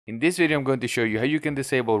In this video, I'm going to show you how you can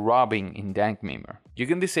disable robbing in Dank. You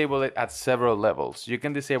can disable it at several levels. You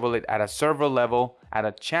can disable it at a server level, at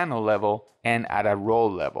a channel level, and at a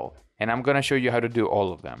role level. And I'm going to show you how to do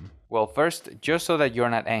all of them. Well, first, just so that you're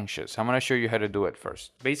not anxious, I'm going to show you how to do it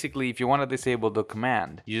first. Basically, if you want to disable the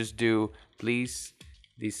command, you just do please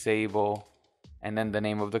disable and then the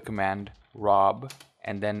name of the command, rob,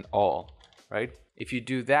 and then all, right? If you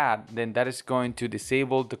do that, then that is going to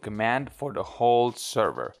disable the command for the whole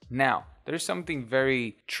server. Now, there's something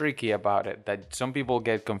very tricky about it that some people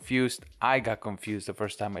get confused. I got confused the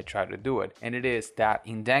first time I tried to do it. And it is that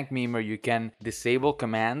in Dank you can disable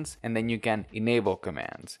commands and then you can enable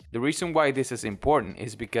commands. The reason why this is important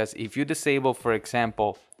is because if you disable, for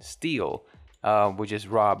example, steal, which is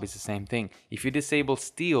rob, is the same thing. If you disable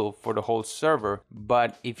steal for the whole server,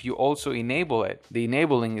 but if you also enable it, the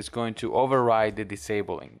enabling is going to override the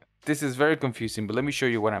disabling. This is very confusing, but let me show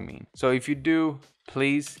you what I mean. So if you do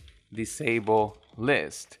please disable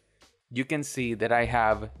list, you can see that I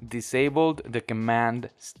have disabled the command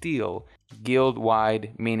steal guild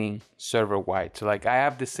wide, meaning server wide. So like I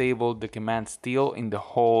have disabled the command steal in the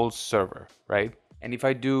whole server, right? And if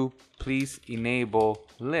I do please enable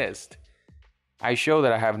list, I show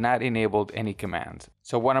that I have not enabled any commands.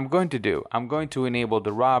 So what I'm going to do, I'm going to enable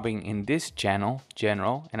the robbing in this channel,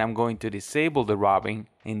 general, and I'm going to disable the robbing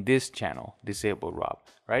in this channel, disable rob,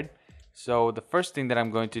 right? So the first thing that I'm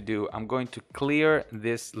going to do, I'm going to clear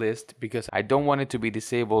this list because I don't want it to be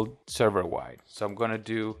disabled server wide. So I'm going to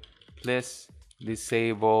do please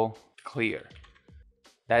disable clear.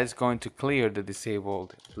 That is going to clear the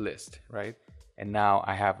disabled list, right? And now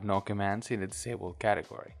I have no commands in the disabled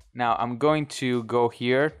category. Now I'm going to go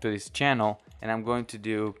here to this channel and I'm going to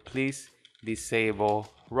do please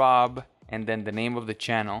disable rob and then the name of the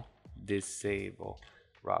channel, disable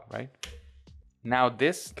rob, right? Now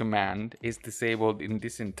this command is disabled in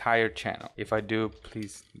this entire channel. If I do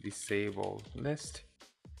please disable list,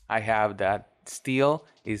 I have that steal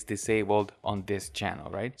is disabled on this channel,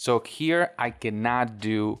 right? So here I cannot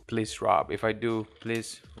do please rob. If I do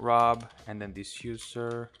please rob and then this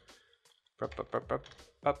user,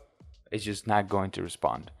 it's just not going to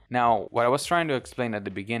respond. Now, what I was trying to explain at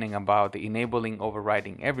the beginning about the enabling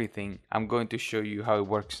overriding everything, I'm going to show you how it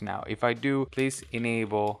works now. If I do please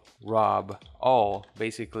enable rob all,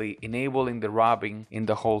 basically enabling the robbing in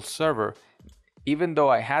the whole server, even though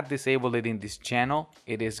I had disabled it in this channel,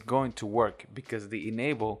 it is going to work because the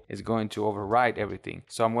enable is going to override everything.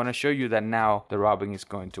 So I'm going to show you that now the robbing is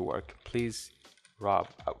going to work. Please rob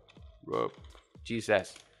out. Rob.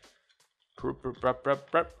 Jesus.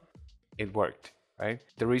 It worked, right?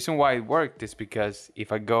 The reason why it worked is because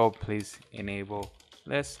if I go please enable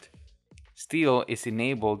list, steal is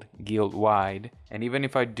enabled guild wide. And even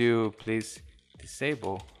if I do please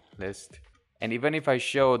disable list, and even if I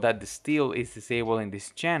show that the steal is disabled in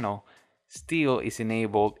this channel, steal is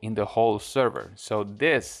enabled in the whole server. So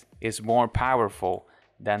this is more powerful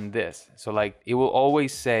than this. So like it will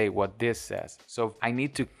always say what this says. So I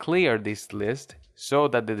need to clear this list so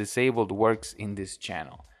that the disabled works in this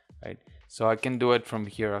channel, right? So I can do it from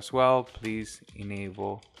here as well. Please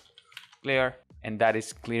enable clear, and that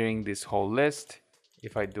is clearing this whole list.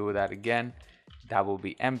 If I do that again, that will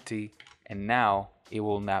be empty, and now it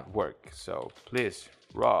will not work. So please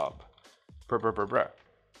rob,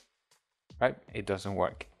 right? It doesn't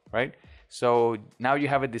work, right? So now you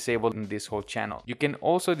have it disabled in this whole channel. You can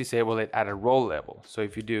also disable it at a role level. So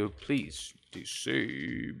if you do please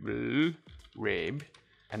disable rib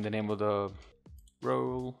and the name of the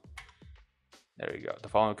role, there we go. The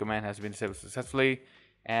following command has been disabled successfully.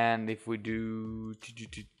 And if we do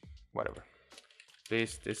whatever,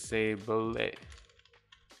 please disable it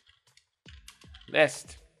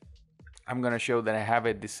list, I'm gonna show that I have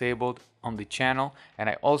it disabled on the channel and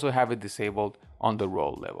I also have it disabled on the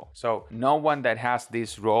role level. So no one that has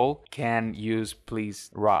this role can use please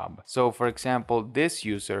rob. So for example, this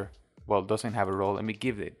user, well, doesn't have a role. Let me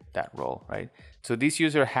give it that role, right? So this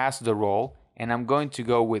user has the role and I'm going to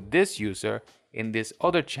go with this user in this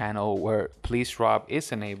other channel where please rob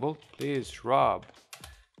is enabled. Please rob,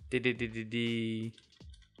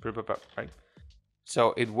 right?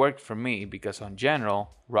 So it worked for me because on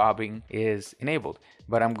general, robbing is enabled.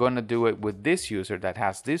 But I'm going to do it with this user that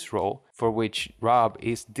has this role for which rob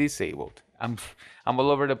is disabled. I'm all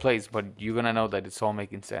over the place, but you're going to know that it's all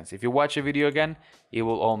making sense. If you watch a video again, it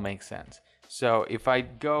will all make sense. So if I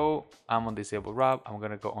go, I'm on disable rob, I'm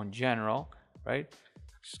going to go on general, right?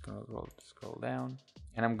 Just going to scroll down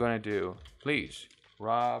and I'm going to do please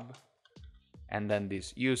rob and then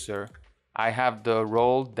this user. I have the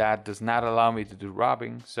role that does not allow me to do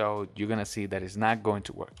robbing, so you're gonna see that it's not going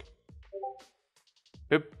to work.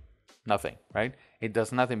 Boop, nothing, right? It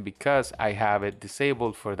does nothing because I have it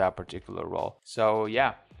disabled for that particular role. So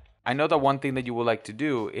yeah, I know that one thing that you would like to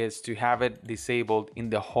do is to have it disabled in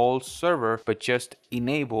the whole server, but just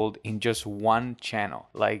enabled in just one channel,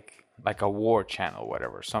 like a war channel,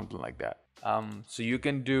 whatever, something like that. So you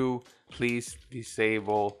can do please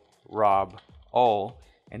disable Rob all,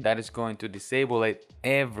 and that is going to disable it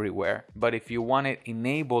everywhere. But if you want it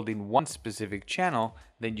enabled in one specific channel,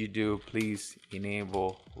 then you do please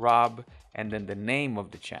enable Rob and then the name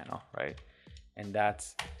of the channel, right? And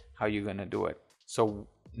that's how you're gonna do it. So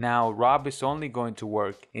now Rob is only going to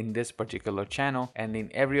work in this particular channel, and in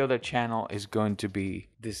every other channel is going to be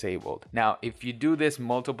disabled. Now, if you do this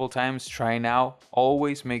multiple times, try now,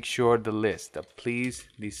 always make sure the list, the please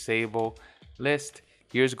disable list,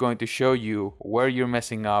 here's going to show you where you're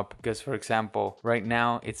messing up. Because for example, right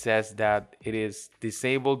now it says that it is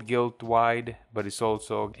disabled guild-wide, but it's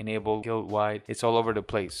also enabled guild-wide. It's all over the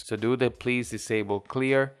place. So do the please disable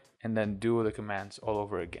clear and then do the commands all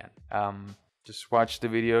over again. Just watch the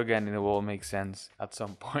video again and it will make sense at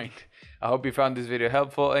some point. I hope you found this video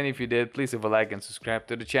helpful, and if you did, please leave a like and subscribe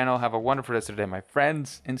to the channel. Have a wonderful rest of the day, my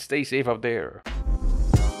friends, and stay safe out there.